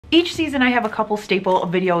Each season I have a couple staple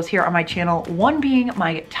videos here on my channel, one being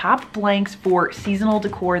my top blanks for seasonal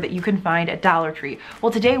decor that you can find at Dollar Tree.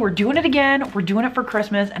 Well, today we're doing it again. We're doing it for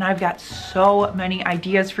Christmas, and I've got so many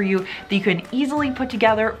ideas for you that you can easily put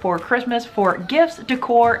together for Christmas, for gifts,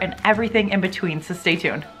 decor, and everything in between, so stay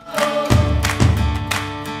tuned.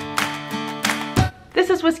 This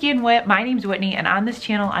is Whiskey and Wit. My name's Whitney, and on this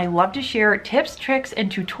channel I love to share tips, tricks,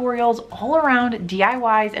 and tutorials all around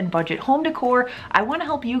DIYs and budget home decor. I want to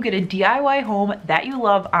help you get a DIY home that you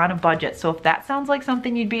love on a budget. So if that sounds like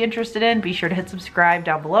something you'd be interested in, be sure to hit subscribe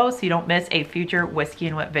down below so you don't miss a future Whiskey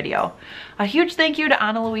and Wit video. A huge thank you to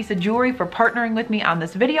Ana Luisa Jewelry for partnering with me on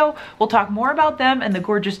this video. We'll talk more about them and the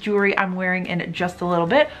gorgeous jewelry I'm wearing in just a little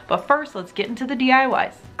bit, but first let's get into the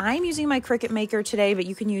DIYs. I'm using my Cricut Maker today, but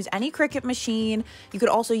you can use any Cricut machine. You could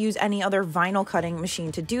also use any other vinyl cutting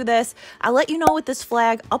machine to do this. I'll let you know with this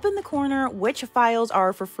flag up in the corner which files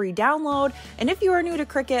are for free download. And if you are new to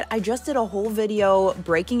Cricut, I just did a whole video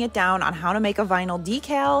breaking it down on how to make a vinyl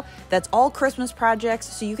decal. That's all Christmas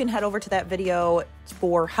projects, so you can head over to that video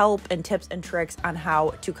for help and tips and tricks on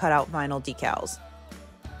how to cut out vinyl decals.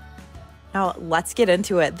 Now let's get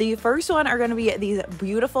into it. The first one are going to be these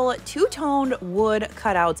beautiful two-toned wood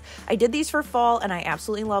cutouts. I did these for fall and I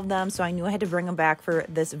absolutely love them, so I knew I had to bring them back for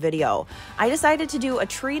this video. I decided to do a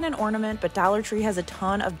tree and an ornament, but Dollar Tree has a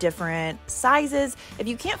ton of different sizes. If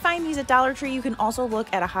you can't find these at Dollar Tree, you can also look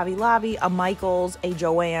at a Hobby Lobby, a Michael's, a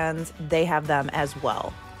Joann's. They have them as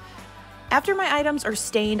well. After my items are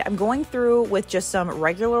stained, I'm going through with just some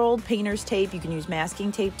regular old painter's tape. You can use masking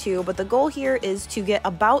tape too, but the goal here is to get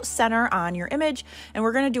about center on your image, and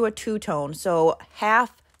we're going to do a two-tone, so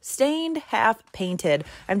half stained, half painted.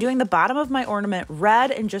 I'm doing the bottom of my ornament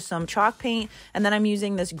red and just some chalk paint, and then I'm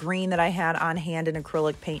using this green that I had on hand in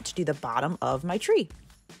acrylic paint to do the bottom of my tree.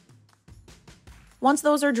 Once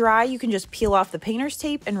those are dry, you can just peel off the painter's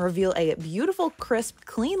tape and reveal a beautiful, crisp,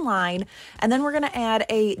 clean line. And then we're gonna add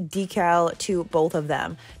a decal to both of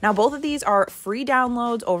them. Now, both of these are free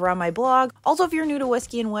downloads over on my blog. Also, if you're new to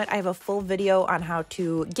Whiskey and Wit, I have a full video on how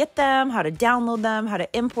to get them, how to download them, how to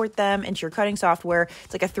import them into your cutting software.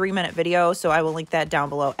 It's like a 3-minute video, so I will link that down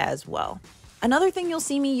below as well. Another thing you'll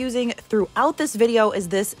see me using throughout this video is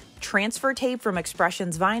this transfer tape from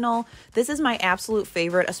Expressions Vinyl. This is my absolute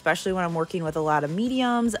favorite, especially when I'm working with a lot of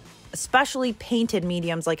mediums, especially painted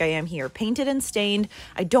mediums like I am here, painted and stained.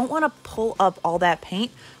 I don't want to pull up all that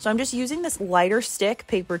paint, so I'm just using this lighter stick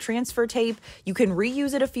paper transfer tape. You can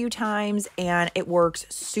reuse it a few times and it works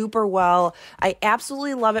super well. I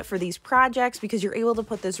absolutely love it for these projects because you're able to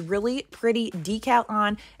put this really pretty decal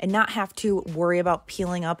on and not have to worry about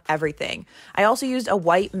peeling up everything. I also used a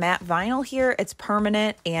white matte vinyl here. It's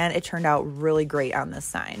permanent and it turned out really great on this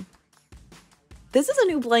sign. This is a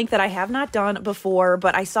new blank that I have not done before,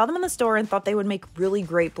 but I saw them in the store and thought they would make really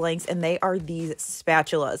great blanks, and they are these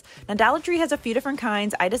spatulas. Now, Dollar Tree has a few different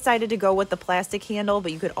kinds. I decided to go with the plastic handle,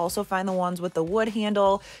 but you could also find the ones with the wood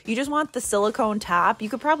handle. You just want the silicone top. You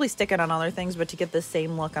could probably stick it on other things, but to get the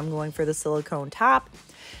same look, I'm going for the silicone top.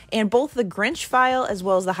 And both the Grinch file as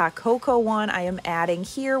well as the hot cocoa one I am adding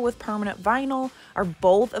here with permanent vinyl are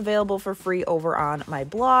both available for free over on my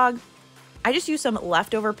blog. I just used some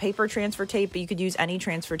leftover paper transfer tape, but you could use any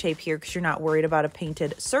transfer tape here because you're not worried about a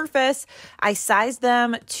painted surface. I sized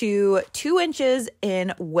them to 2 inches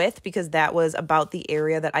in width because that was about the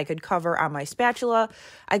area that I could cover on my spatula.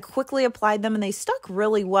 I quickly applied them and they stuck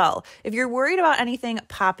really well. If you're worried about anything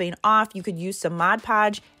popping off, you could use some Mod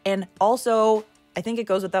Podge, and also I think it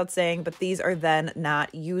goes without saying, but these are then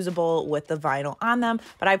not usable with the vinyl on them,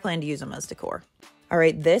 but I plan to use them as decor. All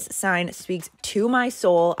right, this sign speaks to my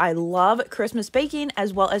soul. I love Christmas baking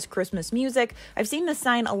as well as Christmas music. I've seen this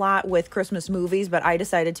sign a lot with Christmas movies, but I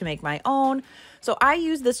decided to make my own. So I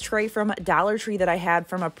used this tray from Dollar Tree that I had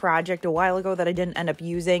from a project a while ago that I didn't end up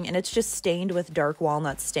using, and it's just stained with dark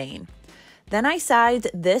walnut stain. Then I sized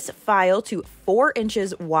this file to 4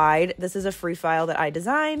 inches wide. This is a free file that I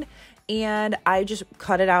designed, and I just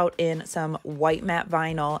cut it out in some white matte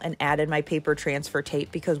vinyl and added my paper transfer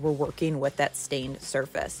tape because we're working with that stained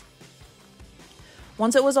surface.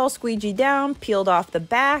 Once it was all squeegeed down, peeled off the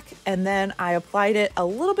back, and then I applied it a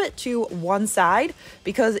little bit to one side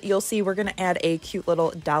because you'll see we're gonna add a cute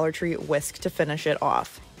little Dollar Tree whisk to finish it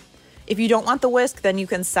off. If you don't want the whisk, then you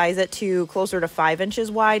can size it to closer to 5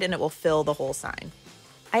 inches wide and it will fill the whole sign.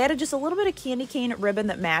 I added just a little bit of candy cane ribbon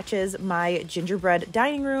that matches my gingerbread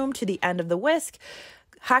dining room to the end of the whisk,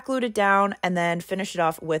 hot glued it down, and then finished it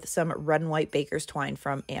off with some red and white baker's twine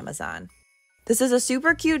from Amazon. This is a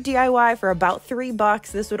super cute DIY for about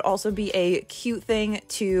 $3. This would also be a cute thing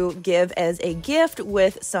to give as a gift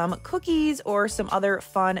with some cookies or some other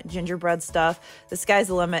fun gingerbread stuff. The sky's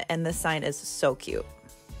the limit, and this sign is so cute.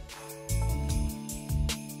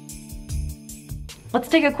 Let's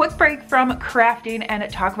take a quick break from crafting and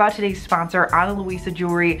talk about today's sponsor, Ana Luisa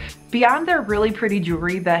Jewelry. Beyond their really pretty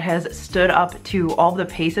jewelry that has stood up to all the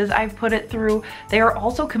paces I've put it through, they are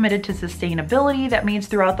also committed to sustainability. That means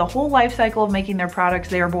throughout the whole life cycle of making their products,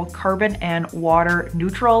 they are both carbon and water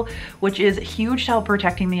neutral, which is huge to help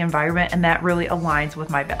protecting the environment, and that really aligns with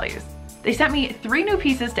my values. They sent me 3 new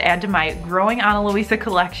pieces to add to my growing Ana Luisa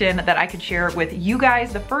collection that I could share with you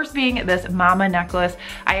guys. The first being this mama necklace.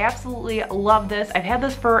 I absolutely love this. I've had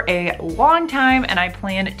this for a long time, and I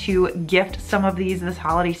plan to gift some of these this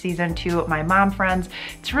holiday season to my mom friends.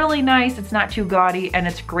 It's really nice, it's not too gaudy, and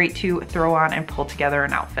it's great to throw on and pull together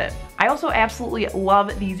an outfit. I also absolutely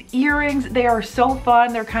love these earrings. They are so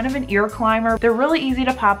fun. They're kind of an ear climber. They're really easy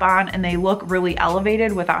to pop on, and they look really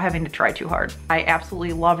elevated without having to try too hard. I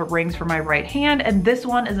absolutely love rings for my right hand, and this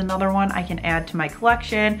one is another one I can add to my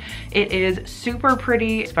collection. It is super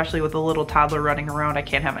pretty, especially with a little toddler running around. I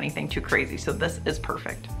can't have anything too crazy, so this is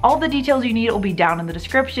perfect. All the details you need will be down in the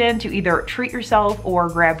description to either treat yourself or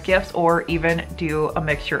grab gifts or even do a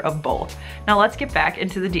mixture of both. Now let's get back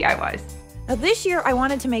into the DIYs. Now this year I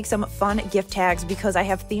wanted to make some fun gift tags because I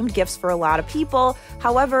have themed gifts for a lot of people.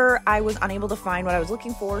 However, I was unable to find what I was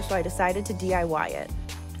looking for, so I decided to DIY it.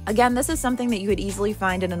 Again, this is something that you could easily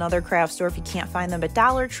find in another craft store if you can't find them at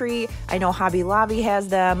Dollar Tree. I know Hobby Lobby has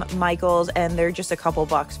them, Michael's, and they're just a couple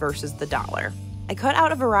bucks versus the $1. I cut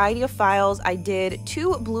out a variety of files. I did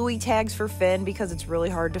 2 bluey tags for Finn because it's really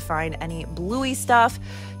hard to find any bluey stuff.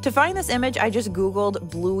 To find this image, I just Googled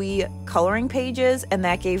bluey coloring pages, and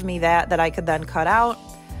that gave me that I could then cut out.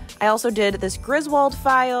 I also did this Griswold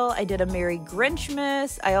file. I did a Merry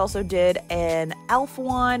Grinchmas. I also did an elf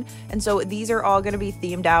one. And so these are all going to be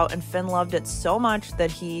themed out, and Finn loved it so much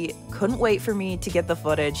that he couldn't wait for me to get the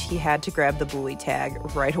footage. He had to grab the bluey tag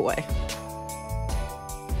right away.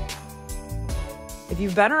 If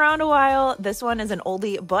you've been around a while, this one is an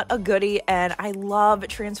oldie but a goodie, and I love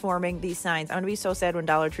transforming these signs. I'm gonna be so sad when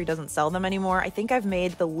Dollar Tree doesn't sell them anymore. I think I've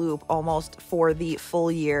made the loop almost for the full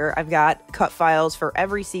year. I've got cut files for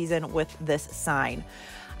every season with this sign.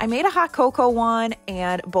 I made a hot cocoa one,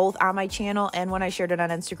 and both on my channel and when I shared it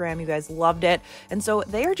on Instagram, you guys loved it. And so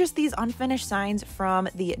they are just these unfinished signs from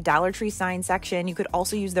the Dollar Tree sign section. You could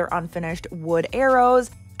also use their unfinished wood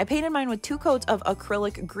arrows. I painted mine with 2 coats of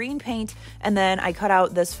acrylic green paint, and then I cut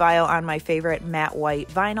out this file on my favorite matte white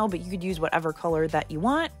vinyl, but you could use whatever color that you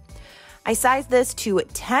want. I sized this to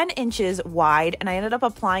 10 inches wide, and I ended up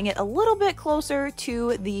applying it a little bit closer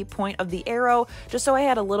to the point of the arrow, just so I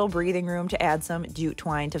had a little breathing room to add some jute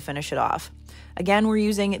twine to finish it off. Again, we're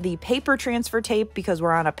using the paper transfer tape because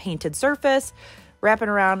we're on a painted surface, wrapping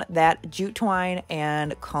around that jute twine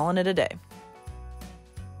and calling it a day.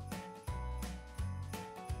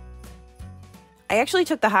 I actually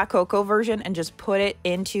took the hot cocoa version and just put it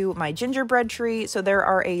into my gingerbread tree. So there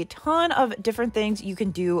are a ton of different things you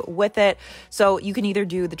can do with it. So you can either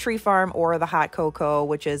do the tree farm or the hot cocoa,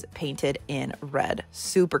 which is painted in red.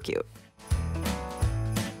 Super cute.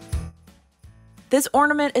 This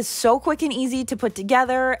ornament is so quick and easy to put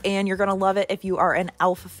together, and you're gonna love it if you are an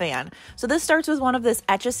elf fan. So this starts with one of this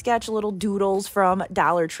Etch-a-Sketch little doodles from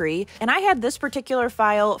Dollar Tree, and I had this particular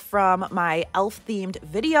file from my elf themed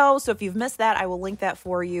video, so if you've missed that, I will link that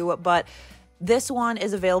for you, but this one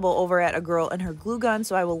is available over at A Girl and Her Glue Gun,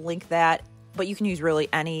 so I will link that, but you can use really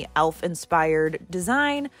any elf inspired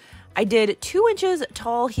design. I did 2 inches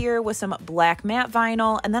tall here with some black matte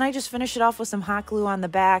vinyl, and then I just finished it off with some hot glue on the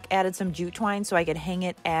back, added some jute twine so I could hang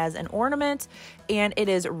it as an ornament, and it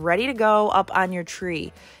is ready to go up on your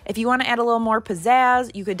tree. If you want to add a little more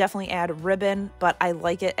pizzazz, you could definitely add ribbon, but I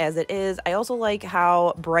like it as it is. I also like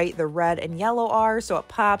how bright the red and yellow are, so it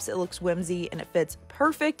pops, it looks whimsy, and it fits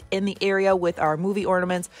perfect in the area with our movie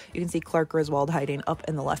ornaments. You can see Clark Griswold hiding up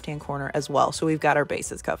in the left-hand corner as well, so we've got our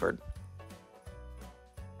bases covered.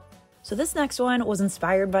 So this next one was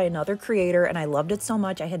inspired by another creator, and I loved it so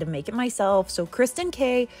much I had to make it myself. So Kristen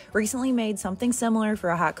K recently made something similar for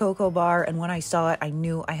a hot cocoa bar, and when I saw it, I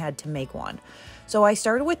knew I had to make one. So I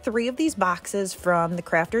started with 3 of these boxes from the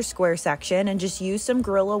Crafter's Square section and just used some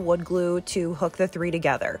Gorilla wood glue to hook the 3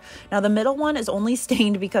 together. Now the middle one is only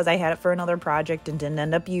stained because I had it for another project and didn't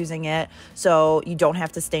end up using it, so you don't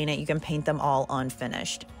have to stain it. You can paint them all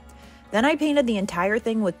unfinished. Then I painted the entire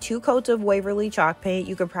thing with 2 coats of Waverly chalk paint.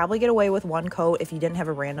 You could probably get away with 1 coat if you didn't have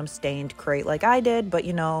a random stained crate like I did, but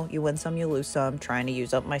you know, you win some, you lose some, trying to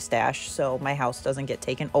use up my stash so my house doesn't get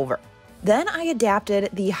taken over. Then I adapted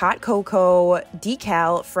the hot cocoa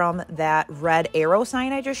decal from that red arrow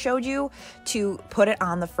sign I just showed you to put it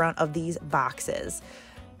on the front of these boxes.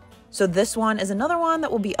 So this one is another one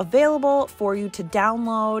that will be available for you to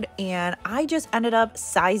download, and I just ended up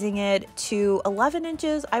sizing it to 11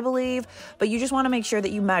 inches, I believe, but you just want to make sure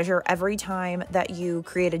that you measure every time that you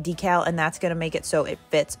create a decal, and that's going to make it so it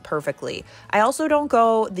fits perfectly. I also don't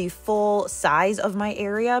go the full size of my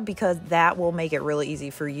area because that will make it really easy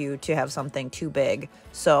for you to have something too big.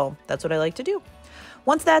 So that's what I like to do.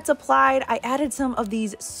 Once that's applied, I added some of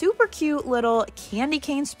these super cute little candy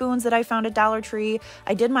cane spoons that I found at Dollar Tree.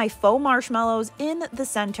 I did my faux marshmallows in the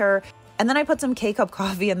center, and then I put some K-Cup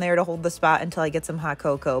coffee in there to hold the spot until I get some hot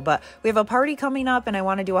cocoa. But we have a party coming up and I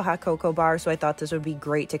want to do a hot cocoa bar, so I thought this would be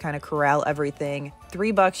great to kind of corral everything.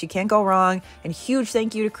 $3, you can't go wrong. And huge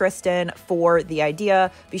thank you to Kristen for the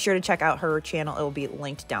idea. Be sure to check out her channel. It will be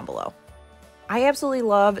linked down below. I absolutely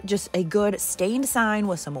love just a good stained sign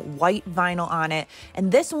with some white vinyl on it. And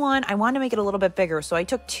this one, I wanted to make it a little bit bigger. So I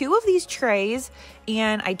took 2 of these trays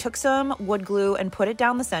and I took some wood glue and put it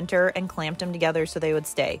down the center and clamped them together so they would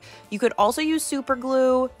stay. You could also use super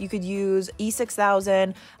glue. You could use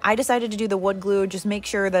E6000. I decided to do the wood glue. Just make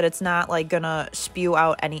sure that it's not like gonna spew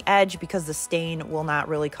out any edge because the stain will not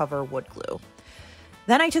really cover wood glue.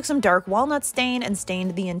 Then I took some dark walnut stain and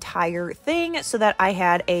stained the entire thing so that I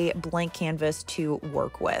had a blank canvas to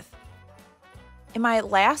work with. In my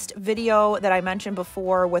last video that I mentioned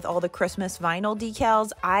before with all the Christmas vinyl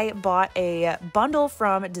decals, I bought a bundle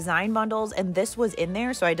from Design Bundles and this was in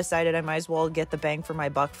there, so I decided I might as well get the bang for my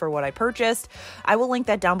buck for what I purchased. I will link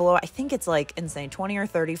that down below. I think it's like insane, 20 or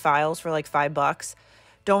 30 files for like $5.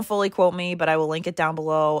 Don't fully quote me, but I will link it down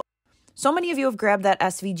below. So many of you have grabbed that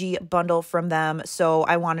SVG bundle from them, so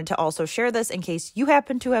I wanted to also share this in case you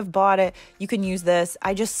happen to have bought it. You can use this.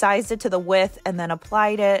 I just sized it to the width and then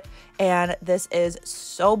applied it, and this is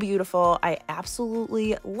so beautiful. I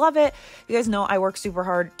absolutely love it. You guys know I work super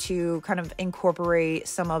hard to kind of incorporate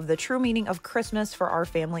some of the true meaning of Christmas for our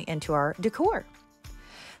family into our decor.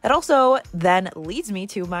 That also then leads me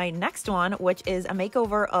to my next one, which is a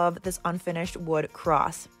makeover of this unfinished wood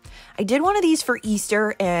cross. I did one of these for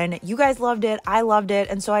Easter and you guys loved it, I loved it,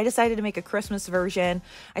 and so I decided to make a Christmas version.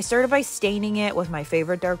 I started by staining it with my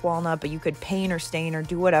favorite dark walnut, but you could paint or stain or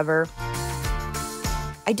do whatever.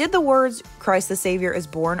 I did the words "Christ the Savior is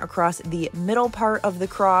born" across the middle part of the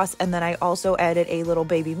cross, and then I also added a little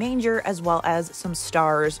baby manger as well as some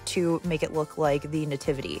stars to make it look like the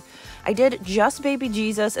nativity. I did just baby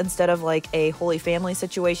Jesus instead of like a Holy Family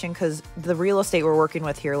situation because the real estate we're working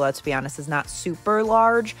with here, let's be honest, is not super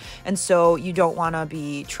large, and so you don't want to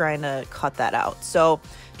be trying to cut that out. So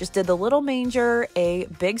just did the little manger, a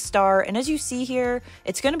big star, and as you see here,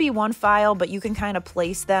 it's going to be one file, but you can kind of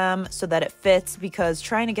place them so that it fits because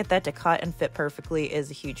trying to get that to cut and fit perfectly is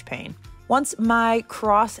a huge pain. Once my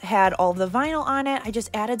cross had all the vinyl on it, I just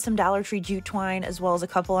added some Dollar Tree jute twine as well as a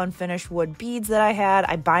couple unfinished wood beads that I had.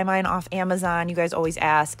 I buy mine off Amazon, you guys always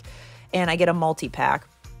ask, and I get a multi-pack.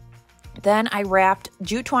 Then I wrapped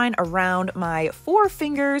jute twine around my 4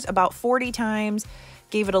 fingers about 40 times,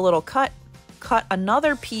 gave it a little cut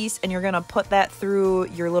another piece, and you're gonna put that through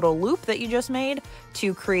your little loop that you just made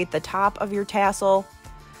to create the top of your tassel.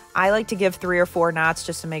 I like to give 3 or 4 knots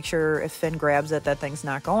just to make sure if Finn grabs it that thing's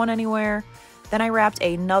not going anywhere. Then I wrapped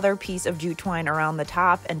another piece of jute twine around the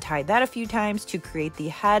top and tied that a few times to create the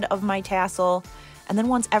head of my tassel. And then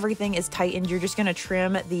once everything is tightened, you're just gonna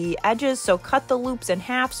trim the edges. So cut the loops in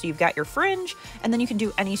half so you've got your fringe, and then you can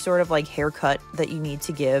do any sort of like haircut that you need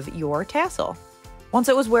to give your tassel. Once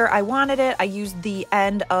it was where I wanted it, I used the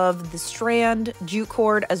end of the strand jute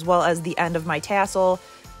cord as well as the end of my tassel,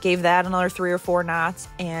 gave that another 3 or 4 knots,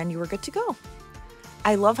 and you were good to go.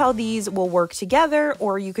 I love how these will work together,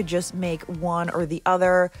 or you could just make one or the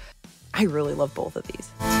other. I really love both of these.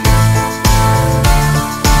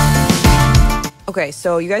 Okay,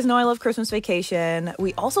 so you guys know I love Christmas Vacation.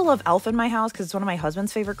 We also love Elf in my house because it's one of my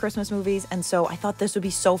husband's favorite Christmas movies, and so I thought this would be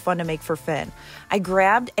so fun to make for Finn. I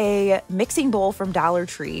grabbed a mixing bowl from Dollar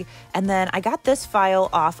Tree, and then I got this file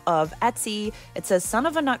off of Etsy. It says "Son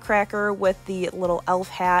of a Nutcracker" with the little elf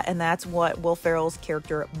hat, and that's what Will Ferrell's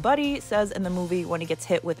character Buddy says in the movie when he gets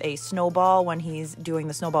hit with a snowball when he's doing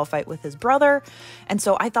the snowball fight with his brother. And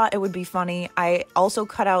so I thought it would be funny. I also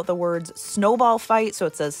cut out the words "snowball fight," so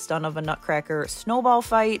it says "Son of a Nutcracker snowball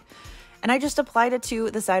fight," and I just applied it to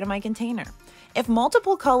the side of my container. If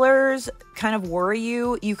multiple colors kind of worry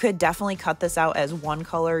you, you could definitely cut this out as one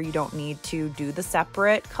color. You don't need to do the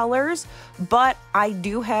separate colors, but I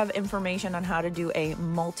do have information on how to do a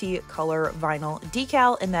multicolor vinyl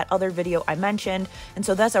decal in that other video I mentioned, and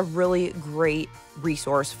so that's a really great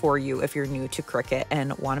resource for you if you're new to Cricut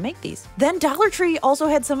and want to make these. Then Dollar Tree also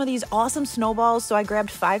had some of these awesome snowballs, so I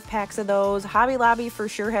grabbed 5 packs of those. Hobby Lobby for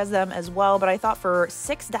sure has them as well, but I thought for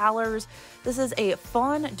 $6, this is a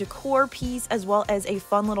fun decor piece as well as a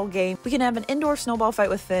fun little game. We can have an indoor snowball fight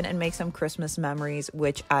with Finn and make some Christmas memories,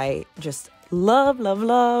 which I just love, love,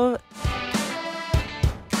 love.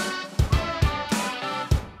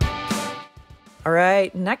 All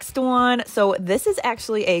right, next one. So this is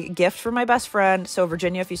actually a gift from my best friend. So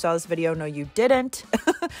Virginia, if you saw this video, no, you didn't.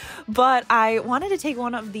 But I wanted to take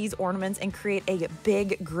one of these ornaments and create a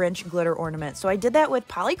big Grinch glitter ornament. So I did that with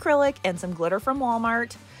polyacrylic and some glitter from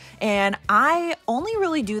Walmart. And I only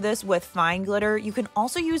really do this with fine glitter. You can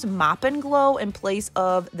also use Mop and Glow in place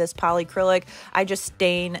of this polyacrylic. I just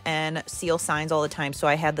stain and seal signs all the time, so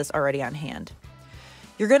I had this already on hand.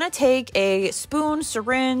 You're gonna take a spoon,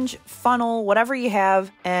 syringe, funnel, whatever you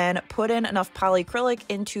have, and put in enough polyacrylic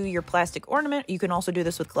into your plastic ornament. You can also do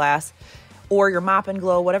this with glass or your Mop and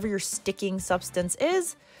Glow, whatever your sticking substance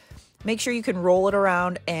is. Make sure you can roll it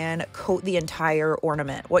around and coat the entire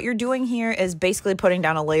ornament. What you're doing here is basically putting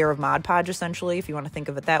down a layer of Mod Podge, essentially, if you want to think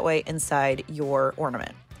of it that way, inside your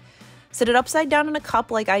ornament. Sit it upside down in a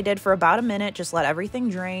cup like I did for about a minute, just let everything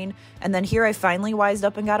drain. And then here I finally wised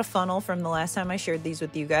up and got a funnel from the last time I shared these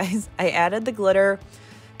with you guys. I added the glitter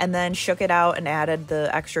and then shook it out and added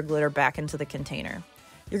the extra glitter back into the container.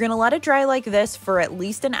 You're gonna let it dry like this for at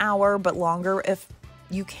least an hour, but longer if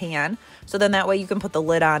you can. So then that way you can put the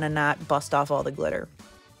lid on and not bust off all the glitter.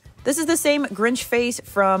 This is the same Grinch face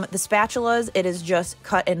from the spatulas. It is just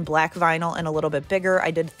cut in black vinyl and a little bit bigger.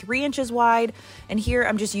 I did 3 inches wide, and here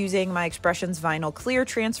I'm just using my Expressions vinyl clear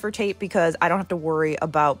transfer tape because I don't have to worry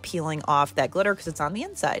about peeling off that glitter because it's on the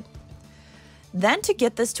inside. Then to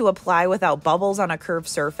get this to apply without bubbles on a curved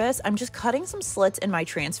surface, I'm just cutting some slits in my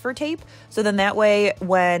transfer tape. So then that way,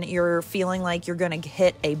 when you're feeling like you're gonna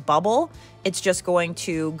hit a bubble, it's just going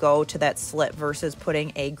to go to that slit versus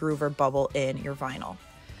putting a groove or bubble in your vinyl.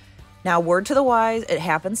 Now, word to the wise, it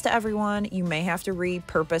happens to everyone. You may have to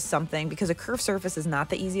repurpose something because a curved surface is not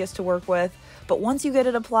the easiest to work with. But once you get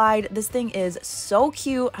it applied, this thing is so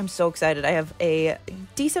cute. I'm so excited. I have a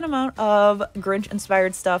decent amount of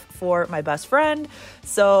Grinch-inspired stuff for my best friend.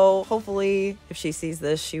 So hopefully, if she sees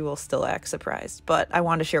this, she will still act surprised. But I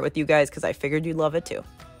wanted to share it with you guys because I figured you'd love it too.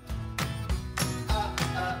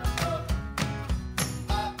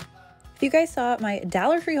 If you guys saw my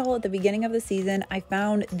Dollar Tree haul at the beginning of the season, I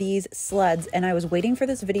found these sleds and I was waiting for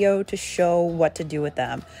this video to show what to do with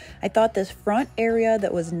them. I thought this front area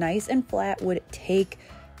that was nice and flat would take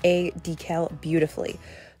a decal beautifully.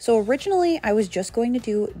 So originally I was just going to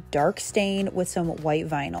do dark stain with some white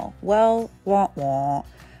vinyl. Well, wah wah.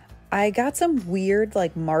 I got some weird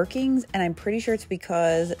like markings and I'm pretty sure it's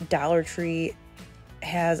because Dollar Tree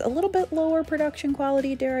has a little bit lower production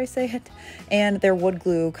quality, dare I say it, and their wood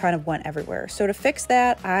glue kind of went everywhere. So to fix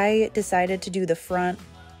that, I decided to do the front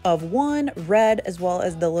of one red as well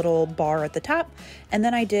as the little bar at the top, and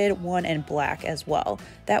then I did one in black as well.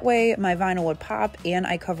 That way my vinyl would pop and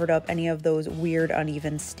I covered up any of those weird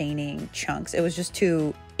uneven staining chunks. It was just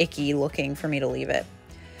too icky looking for me to leave it.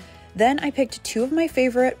 Then I picked 2 of my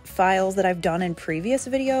favorite files that I've done in previous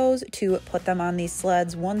videos to put them on these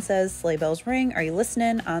sleds. One says Sleigh Bells Ring, Are You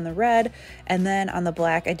Listening? On the red, and then on the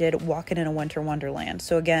black I did Walking in a Winter Wonderland.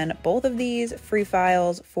 So again, both of these free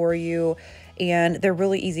files for you, and they're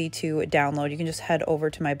really easy to download. You can just head over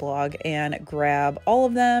to my blog and grab all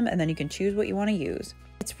of them, and then you can choose what you want to use.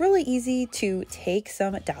 It's really easy to take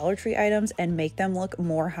some Dollar Tree items and make them look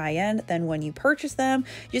more high-end than when you purchase them.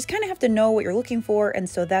 You just kind of have to know what you're looking for, and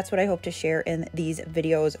so that's what I hope to share in these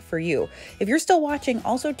videos for you. If you're still watching,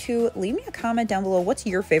 also too, leave me a comment down below. What's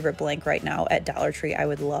your favorite blank right now at Dollar Tree? I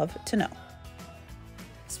would love to know.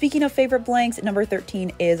 Speaking of favorite blanks, number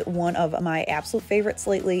 13 is one of my absolute favorites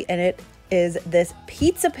lately, and it is this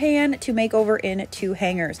pizza pan to make over into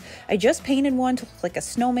hangers. I just painted one to look like a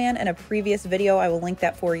snowman in a previous video. I will link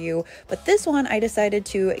that for you. But this one, I decided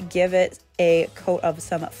to give it a coat of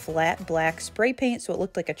some flat black spray paint so it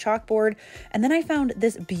looked like a chalkboard. And then I found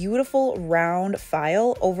this beautiful round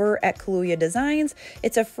file over at Cricut Designs.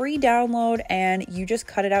 It's a free download and you just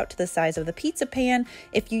cut it out to the size of the pizza pan.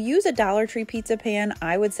 If you use a Dollar Tree pizza pan,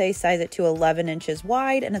 I would say size it to 11 inches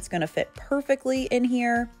wide and it's gonna fit perfectly in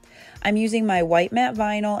here. I'm using my white matte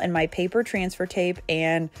vinyl and my paper transfer tape,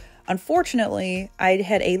 and unfortunately I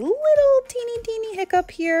had a little teeny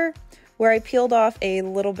hiccup here where I peeled off a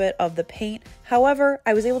little bit of the paint. However,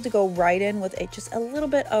 I was able to go right in with just a little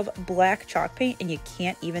bit of black chalk paint and you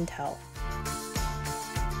can't even tell.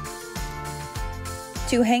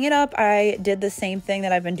 To hang it up, I did the same thing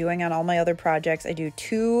that I've been doing on all my other projects. I do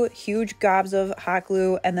 2 huge gobs of hot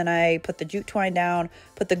glue, and then I put the jute twine down,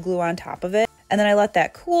 put the glue on top of it, and then I let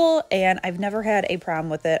that cool, and I've never had a problem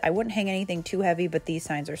with it. I wouldn't hang anything too heavy, but these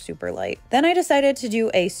signs are super light. Then I decided to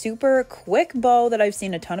do a super quick bow that I've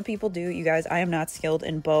seen a ton of people do. You guys, I am not skilled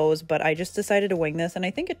in bows, but I just decided to wing this, and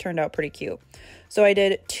I think it turned out pretty cute. So I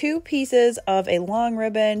did 2 pieces of a long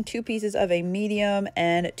ribbon, 2 pieces of a medium,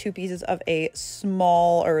 and 2 pieces of a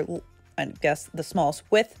small, or I guess the smallest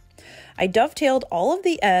width. I dovetailed all of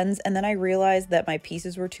the ends, and then I realized that my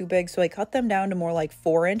pieces were too big, so I cut them down to more like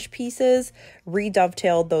 4-inch pieces,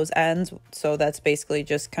 re-dovetailed those ends, so that's basically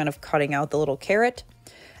just kind of cutting out the little carrot.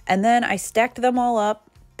 And then I stacked them all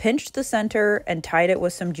up, pinched the center, and tied it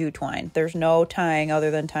with some jute twine. There's no tying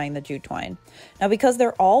other than tying the jute twine. Now, because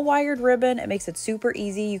they're all wired ribbon, it makes it super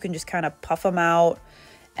easy. You can just kind of puff them out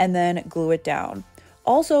and then glue it down.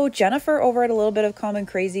 Also, Jennifer over at A Little Bit of Calm and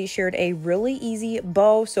Crazy shared a really easy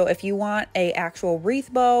bow. So if you want a actual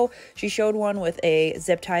wreath bow, she showed one with a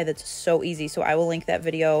zip tie that's so easy. So I will link that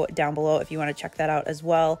video down below if you want to check that out as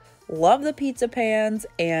well. Love the pizza pans,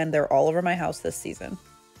 and they're all over my house this season.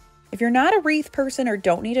 If you're not a wreath person or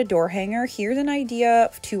don't need a door hanger, here's an idea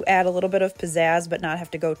to add a little bit of pizzazz but not have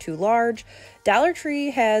to go too large. Dollar Tree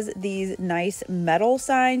has these nice metal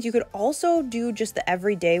signs. You could also do just the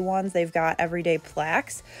everyday ones. They've got everyday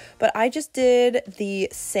plaques, but I just did the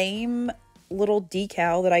same little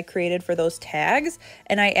decal that I created for those tags,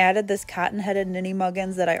 and I added this cotton-headed Ninny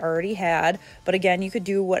Muggins that I already had. But again, you could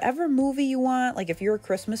do whatever movie you want. Like if you're a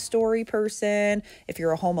Christmas Story person, if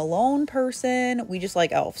you're a Home Alone person, we just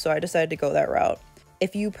like Elf, so I decided to go that route.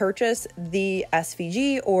 If you purchase the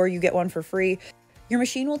SVG or you get one for free, your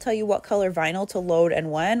machine will tell you what color vinyl to load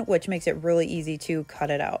and when, which makes it really easy to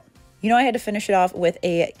cut it out. You know, I had to finish it off with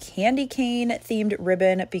a candy cane themed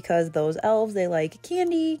ribbon because those elves, they like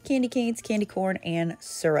candy, candy canes, candy corn, and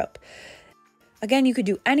syrup. Again, you could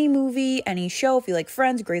do any movie, any show. If you like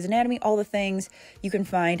Friends, Grey's Anatomy, all the things, you can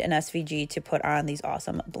find an SVG to put on these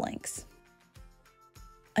awesome blanks.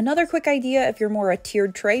 Another quick idea, if you're more a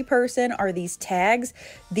tiered tray person, are these tags.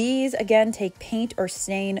 These, again, take paint or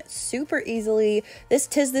stain super easily. This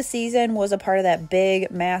 'Tis the Season was a part of that big,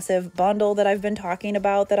 massive bundle that I've been talking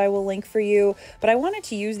about that I will link for you. But I wanted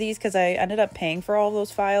to use these because I ended up paying for all of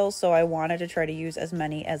those files, so I wanted to try to use as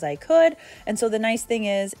many as I could. And so the nice thing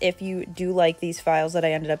is, if you do like these files that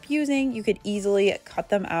I ended up using, you could easily cut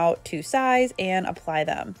them out to size and apply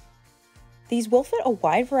them. These will fit a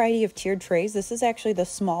wide variety of tiered trays. This is actually the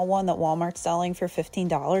small one that Walmart's selling for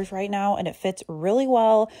 $15 right now, and it fits really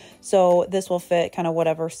well. So this will fit kind of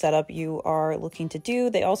whatever setup you are looking to do.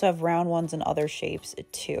 They also have round ones and other shapes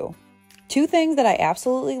too. 2 things that I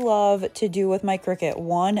absolutely love to do with my Cricut.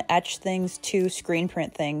 1, etch things, 2, screen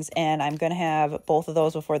print things, and I'm gonna have both of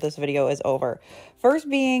those before this video is over. First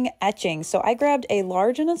being etching. So I grabbed a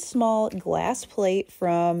large and a small glass plate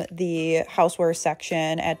from the houseware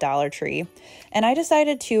section at Dollar Tree, and I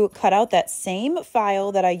decided to cut out that same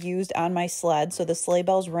file that I used on my sled. So the sleigh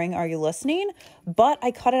bells ring, are you listening? But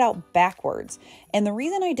I cut it out backwards. And the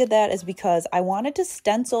reason I did that is because I wanted to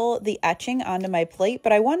stencil the etching onto my plate,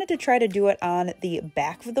 but I wanted to try to do it on the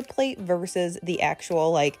back of the plate versus the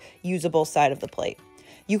actual like usable side of the plate.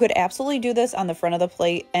 You could absolutely do this on the front of the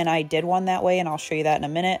plate, and I did one that way, and I'll show you that in a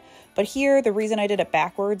minute. But here, the reason I did it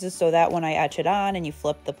backwards is so that when I etch it on and you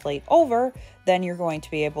flip the plate over, then you're going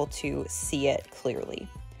to be able to see it clearly.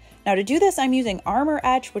 Now to do this, I'm using Armor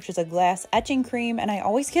Etch, which is a glass etching cream, and I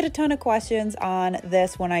always get a ton of questions on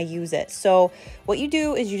this when I use it. So what you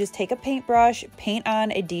do is you just take a paintbrush, paint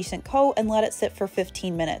on a decent coat, and let it sit for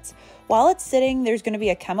 15 minutes. While it's sitting, there's going to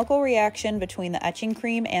be a chemical reaction between the etching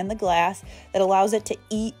cream and the glass that allows it to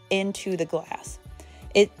eat into the glass.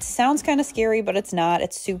 It sounds kind of scary, but it's not.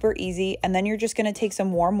 It's super easy. And then you're just going to take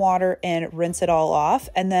some warm water and rinse it all off.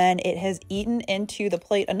 And then it has eaten into the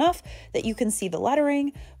plate enough that you can see the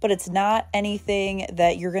lettering, but it's not anything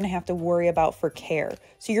that you're going to have to worry about for care.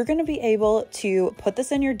 So you're going to be able to put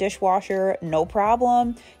this in your dishwasher, no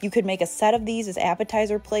problem. You could make a set of these as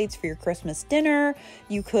appetizer plates for your Christmas dinner.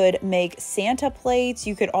 You could make Santa plates.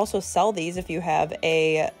 You could also sell these if you have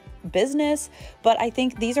a business, but I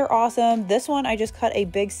think these are awesome. This one, I just cut a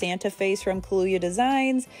big Santa face from Cricut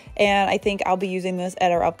Designs, and I think I'll be using this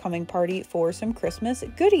at our upcoming party for some Christmas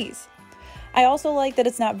goodies. I also like that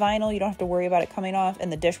it's not vinyl. You don't have to worry about it coming off,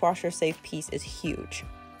 and the dishwasher safe piece is huge.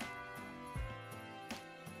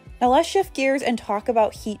 Now let's shift gears and talk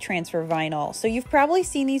about heat transfer vinyl. So you've probably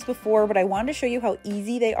seen these before, but I wanted to show you how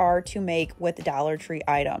easy they are to make with Dollar Tree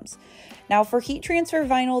items. Now for heat transfer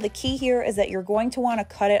vinyl, the key here is that you're going to want to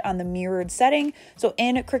cut it on the mirrored setting. So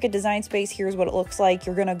in Cricut Design Space, here's what it looks like.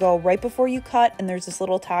 You're going to go right before you cut, and there's this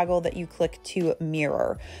little toggle that you click to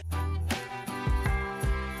mirror.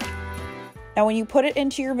 Now, when you put it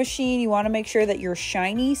into your machine, you want to make sure that your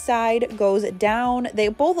shiny side goes down. They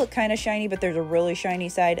both look kind of shiny, but there's a really shiny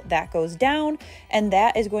side that goes down, and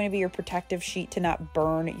that is going to be your protective sheet to not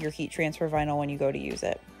burn your heat transfer vinyl when you go to use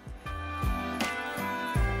it.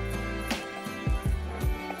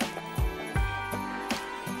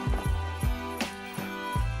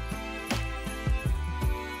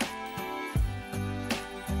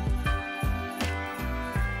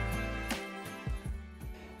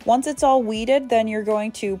 Once it's all weeded, then you're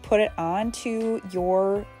going to put it onto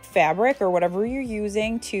your fabric or whatever you're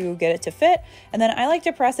using to get it to fit. And then I like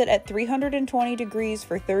to press it at 320 degrees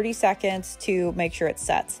for 30 seconds to make sure it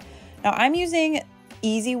sets. Now I'm using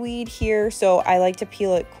Easy Weed here, so I like to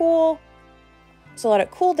peel it cool. So let it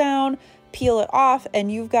cool down, peel it off,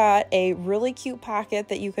 and you've got a really cute pocket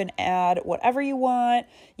that you can add whatever you want.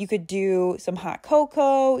 You could do some hot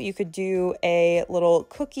cocoa, you could do a little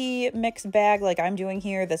cookie mix bag like I'm doing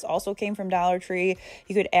here. This also came from Dollar Tree.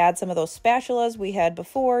 You could add some of those spatulas we had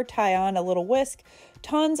before, tie on a little whisk.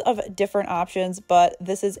 Tons of different options, but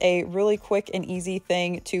this is a really quick and easy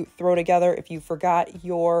thing to throw together if you forgot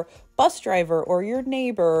your bus driver or your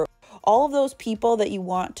neighbor, all of those people that you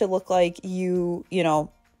want to look like you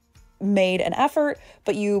made an effort,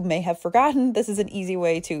 but you may have forgotten. This is an easy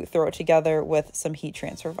way to throw it together with some heat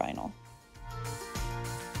transfer vinyl.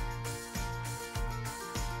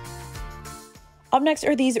 Up next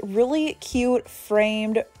are these really cute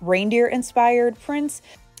framed reindeer inspired prints.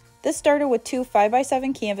 This started with two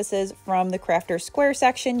 5x7 canvases from the Crafter Square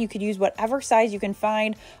section. You could use whatever size you can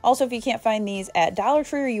find. Also, if you can't find these at Dollar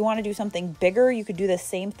Tree or you want to do something bigger, you could do the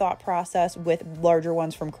same thought process with larger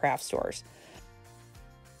ones from craft stores.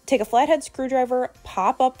 Take a flathead screwdriver,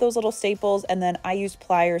 pop up those little staples, and then I used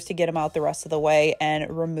pliers to get them out the rest of the way and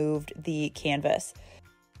removed the canvas.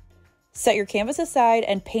 Set your canvas aside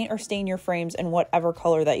and paint or stain your frames in whatever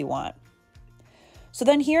color that you want. So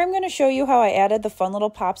then here I'm going to show you how I added the fun little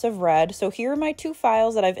pops of red. So here are my two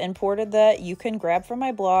files that I've imported that you can grab from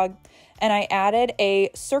my blog, and I added a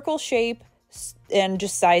circle shape and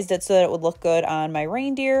just sized it so that it would look good on my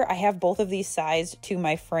reindeer. I have both of these sized to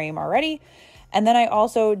my frame already. And then I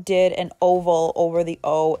also did an oval over the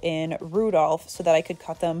O in Rudolph so that I could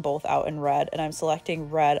cut them both out in red. And I'm selecting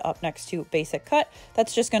red up next to basic cut.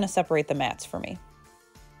 That's just going to separate the mats for me.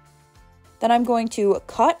 Then I'm going to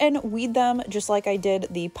cut and weed them just like I did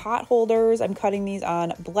the pot holders. I'm cutting these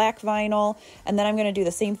on black vinyl. And then I'm going to do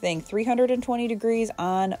the same thing, 320 degrees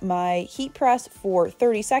on my heat press for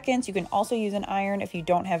 30 seconds. You can also use an iron if you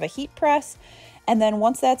don't have a heat press. And then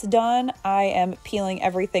once that's done, I am peeling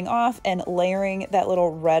everything off and layering that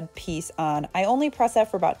little red piece on. I only press that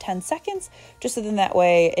for about 10 seconds, just so then that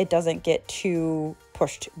way it doesn't get too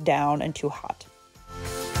pushed down and too hot.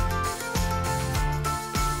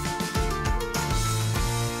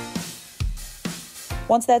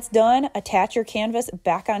 Once that's done, attach your canvas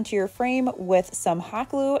back onto your frame with some hot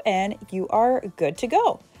glue and you are good to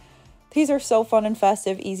go. These are so fun and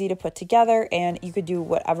festive, easy to put together, and you could do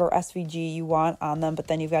whatever SVG you want on them, but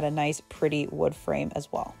then you've got a nice, pretty wood frame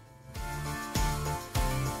as well.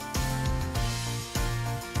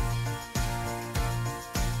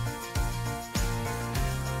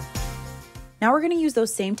 Now we're going to use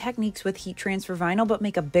those same techniques with heat transfer vinyl, but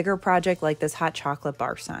make a bigger project like this hot chocolate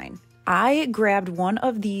bar sign. I grabbed one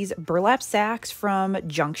of these burlap sacks from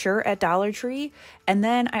Juncture at Dollar Tree, and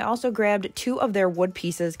then I also grabbed two of their wood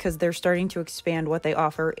pieces because they're starting to expand what they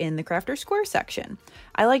offer in the Crafter Square section.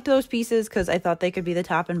 I liked those pieces because I thought they could be the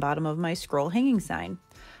top and bottom of my scroll hanging sign.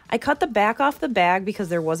 I cut the back off the bag because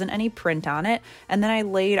there wasn't any print on it, and then I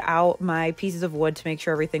laid out my pieces of wood to make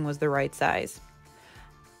sure everything was the right size.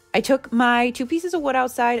 I took my two pieces of wood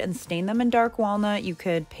outside and stained them in dark walnut. You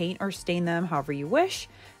could paint or stain them however you wish.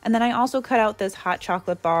 And then I also cut out this hot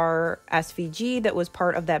chocolate bar SVG that was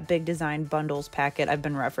part of that big design bundles packet I've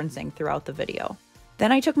been referencing throughout the video.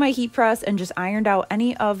 Then I took my heat press and just ironed out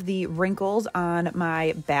any of the wrinkles on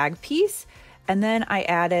my bag piece. And then I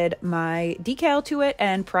added my decal to it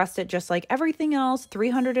and pressed it just like everything else,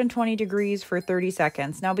 320 degrees for 30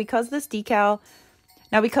 seconds. Now because this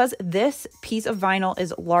piece of vinyl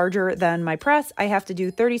is larger than my press, I have to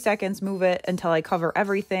do 30 seconds, move it until I cover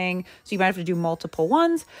everything. So you might have to do multiple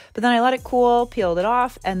ones, but then I let it cool, peeled it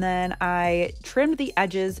off, and then I trimmed the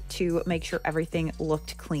edges to make sure everything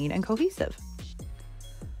looked clean and cohesive.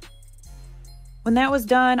 When that was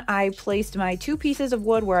done, I placed my 2 pieces of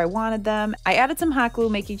wood where I wanted them. I added some hot glue,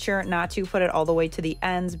 making sure not to put it all the way to the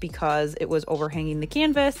ends because it was overhanging the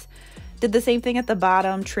canvas. Did the same thing at the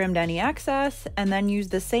bottom, trimmed any excess, and then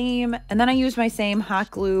used I used my same hot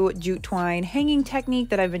glue jute twine hanging technique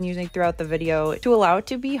that I've been using throughout the video to allow it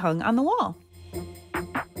to be hung on the wall.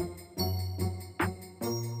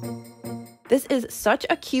 This is such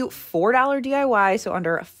a cute $4 DIY, so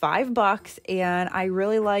under $5, and I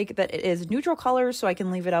really like that it is neutral colors, so I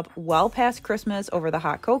can leave it up well past Christmas over the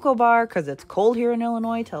hot cocoa bar because it's cold here in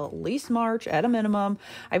Illinois till at least March at a minimum.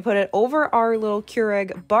 I put it over our little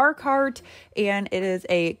Keurig bar cart, and it is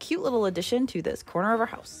a cute little addition to this corner of our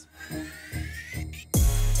house.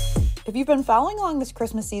 If you've been following along this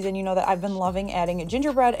Christmas season, you know that I've been loving adding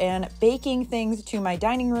gingerbread and baking things to my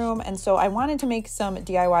dining room, and so I wanted to make some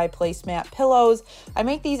DIY placemat pillows. I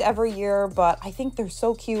make these every year, but I think they're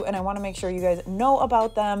so cute and I want to make sure you guys know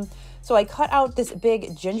about them. So I cut out this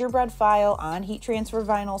big gingerbread file on heat transfer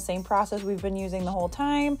vinyl, same process we've been using the whole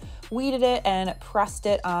time, weeded it and pressed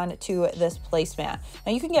it onto this placemat.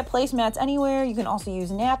 Now you can get placemats anywhere. You can also use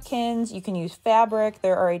napkins, you can use fabric.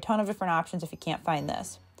 There are a ton of different options if you can't find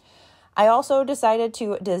this. I also decided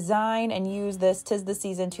to design and use this "'Tis the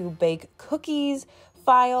Season to Bake Cookies"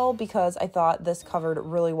 file because I thought this covered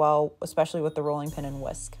really well, especially with the rolling pin and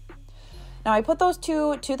whisk. Now I put those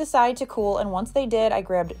 2 to the side to cool, and once they did, I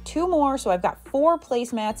grabbed 2 more, so I've got 4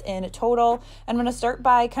 placemats in total. I'm going to start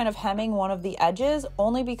by kind of hemming one of the edges,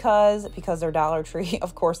 only because they're Dollar Tree.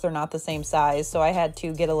 Of course, they're not the same size, so I had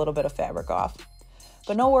to get a little bit of fabric off.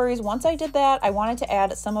 But no worries, once I did that, I wanted to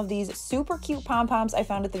add some of these super cute pom-poms I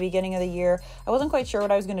found at the beginning of the year. I wasn't quite sure what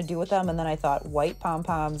I was going to do with them, and then I thought white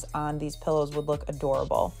pom-poms on these pillows would look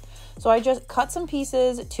adorable. So I just cut some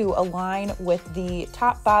pieces to align with the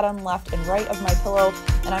top, bottom, left, and right of my pillow,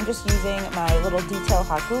 and I'm just using my little detail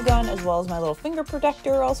hot glue gun as well as my little finger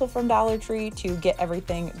protector, also from Dollar Tree, to get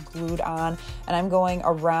everything glued on, and I'm going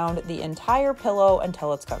around the entire pillow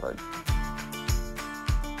until it's covered.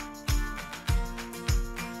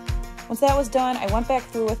 Once that was done, I went back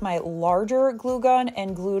through with my larger glue gun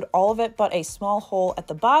and glued all of it but a small hole at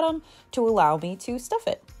the bottom to allow me to stuff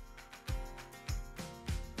it.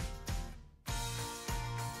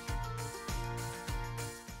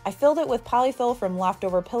 I filled it with polyfill from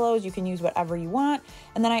leftover pillows. You can use whatever you want.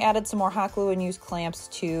 And then I added some more hot glue and used clamps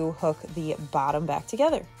to hook the bottom back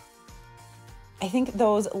together. I think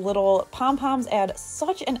those little pom-poms add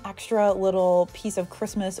such an extra little piece of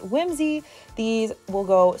Christmas whimsy. These will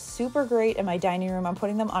go super great in my dining room. I'm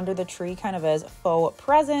putting them under the tree kind of as faux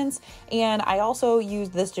presents. And I also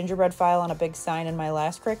used this gingerbread file on a big sign in my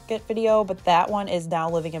last Cricut video, but that one is now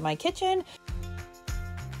living in my kitchen.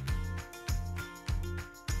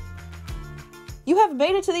 You have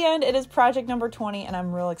made it to the end. It is project number 20, and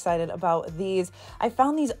I'm real excited about these. I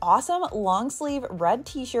found these awesome long sleeve red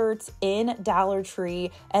t-shirts in Dollar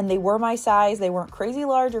Tree, and they were my size. They weren't crazy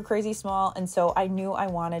large or crazy small, and so I knew I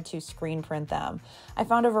wanted to screen print them. I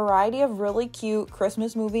found a variety of really cute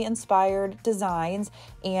Christmas movie inspired designs,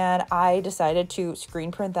 and I decided to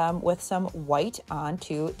screen print them with some white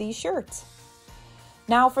onto these shirts.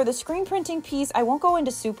 Now for the screen printing piece, I won't go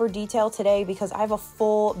into super detail today because I have a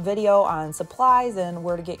full video on supplies and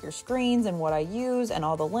where to get your screens and what I use and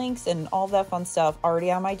all the links and all that fun stuff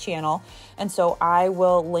already on my channel. And so I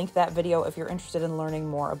will link that video if you're interested in learning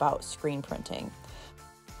more about screen printing.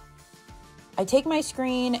 I take my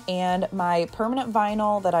screen and my permanent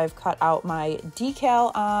vinyl that I've cut out my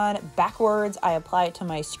decal on backwards. I apply it to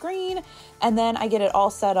my screen and then I get it all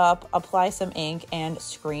set up, apply some ink and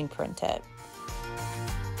screen print it.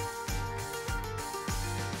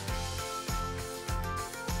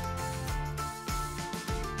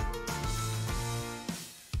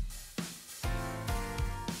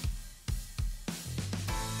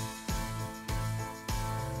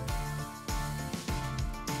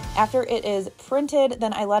 After it is printed,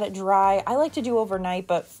 then I let it dry. I like to do overnight,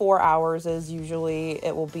 but 4 hours is usually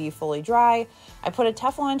it will be fully dry. I put a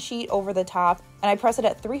Teflon sheet over the top and I press it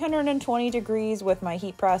at 320 degrees with my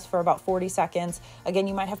heat press for about 40 seconds. Again,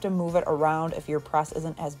 you might have to move it around if your press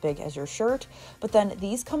isn't as big as your shirt, but then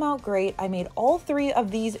these come out great. I made all 3 of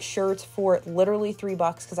these shirts for literally $3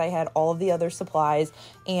 because I had all of the other supplies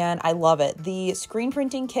and I love it. The screen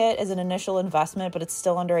printing kit is an initial investment, but it's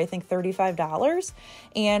still under, I think, $35.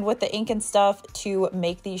 And with the ink and stuff to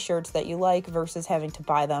make these shirts that you like versus having to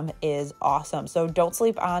buy them is awesome. So don't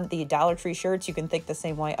sleep on the Dollar Tree shirts. You can think the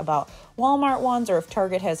same way about Walmart ones, or if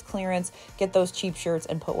Target has clearance, get those cheap shirts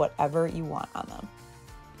and put whatever you want on them.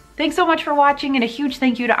 Thanks so much for watching, and a huge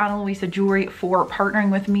thank you to Ana Luisa Jewelry for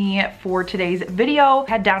partnering with me for today's video.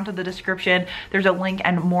 Head down to the description. There's a link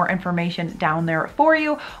and more information down there for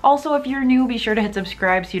you. Also, if you're new, be sure to hit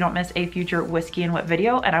subscribe so you don't miss a future Whiskey and Whit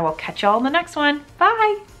video, and I will catch y'all in the next one.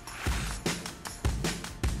 Bye!